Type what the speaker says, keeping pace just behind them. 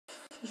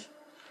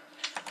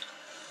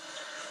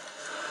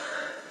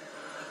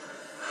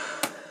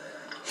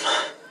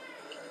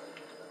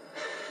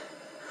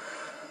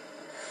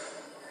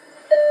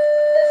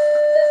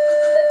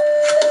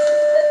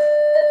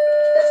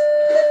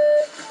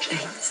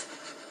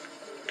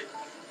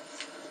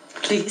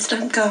Please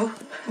don't go.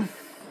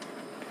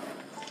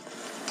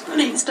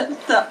 Please don't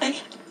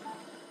die.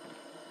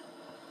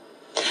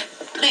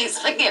 Please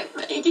forgive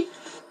me.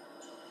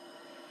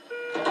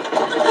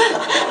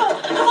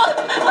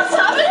 What's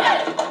happening?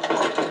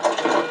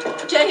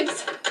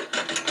 James!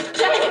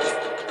 James!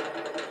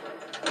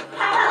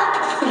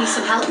 Help! We need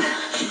some help.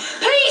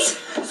 Pete!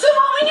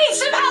 Someone, we need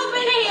some help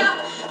in here!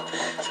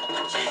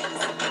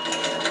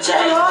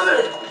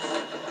 James!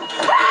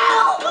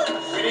 Help!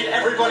 We need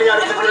everybody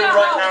out of the room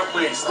right now,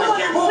 please. Thank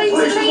you.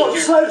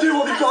 Please. Let them do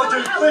what they've got to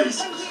do,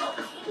 please. I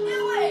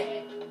knew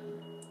it.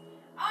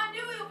 I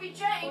knew it would be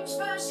James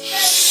first.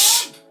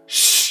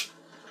 Shh.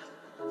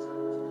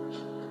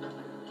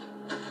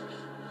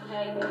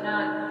 Okay,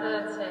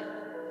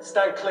 9:30.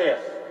 Stand clear.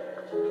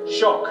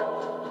 Shock.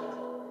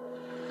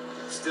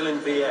 Still in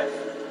VF.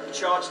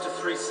 Charge to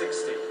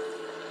 360.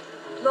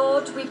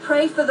 Lord, we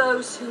pray for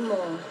those who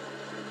mourn,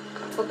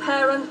 for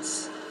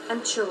parents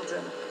and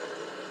children,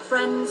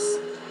 friends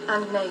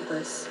and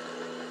neighbours.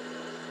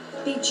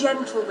 Be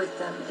gentle with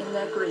them in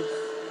their grief.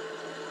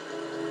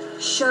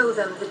 Show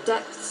them the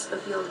depths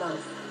of your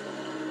love.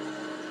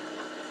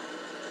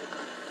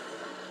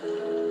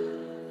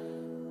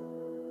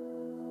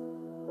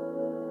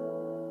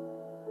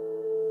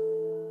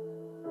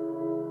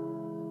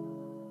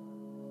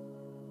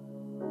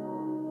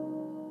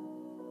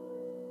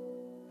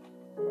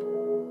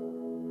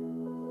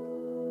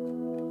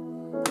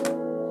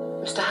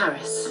 Mr.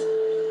 Harris.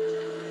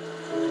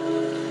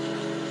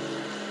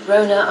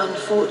 Rona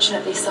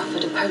unfortunately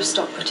suffered a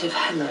post-operative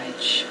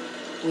hemorrhage.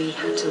 We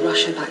had to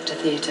rush her back to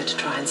theatre to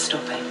try and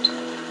stop it.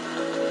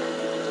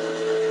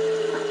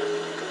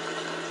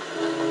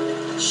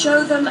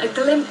 Show them a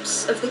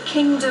glimpse of the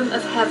kingdom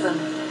of heaven.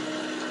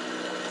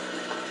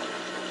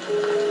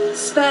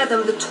 Spare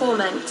them the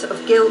torment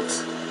of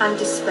guilt and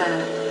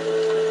despair.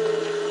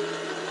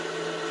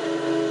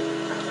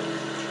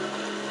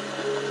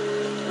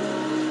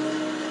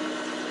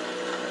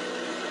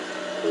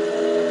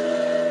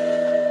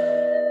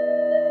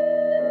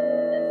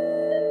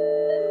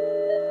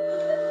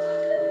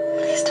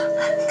 Please don't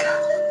let me go.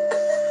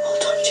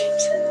 Hold on,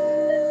 James.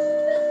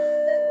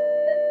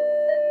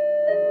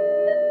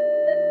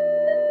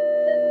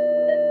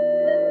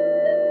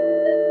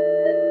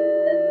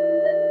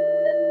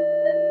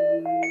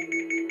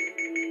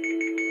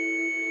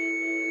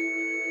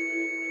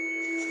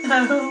 No.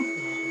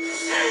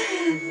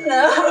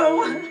 No.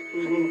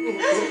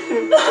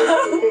 No.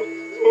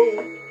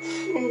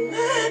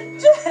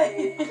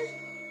 James.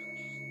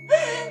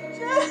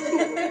 James.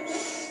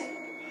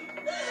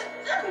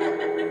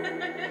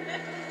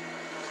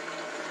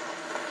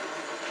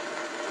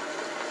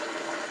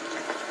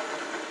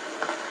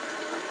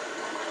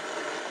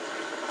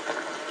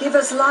 Give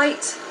us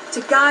light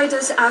to guide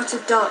us out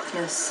of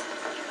darkness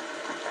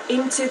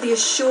into the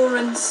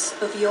assurance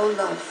of your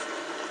love.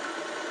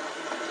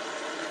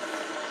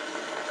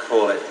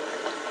 Call it.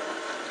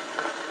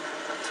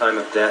 Time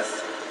of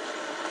death,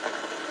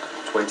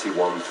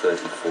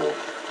 21:34.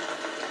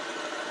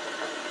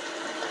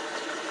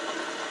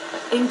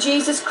 In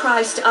Jesus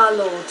Christ our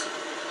Lord.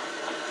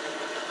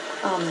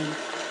 Amen.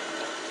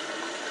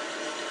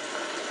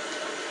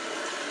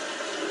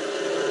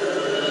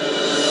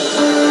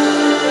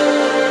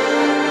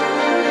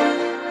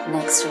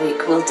 Next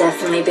week will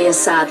definitely be a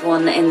sad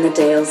one in the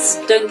Dales.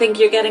 Don't think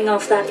you're getting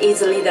off that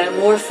easily though.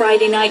 More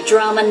Friday night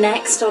drama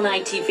next on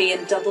ITV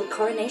and double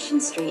Coronation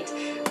Street.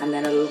 And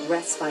then a little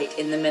respite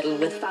in the middle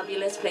with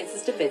fabulous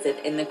places to visit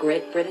in the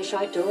great British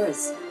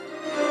outdoors.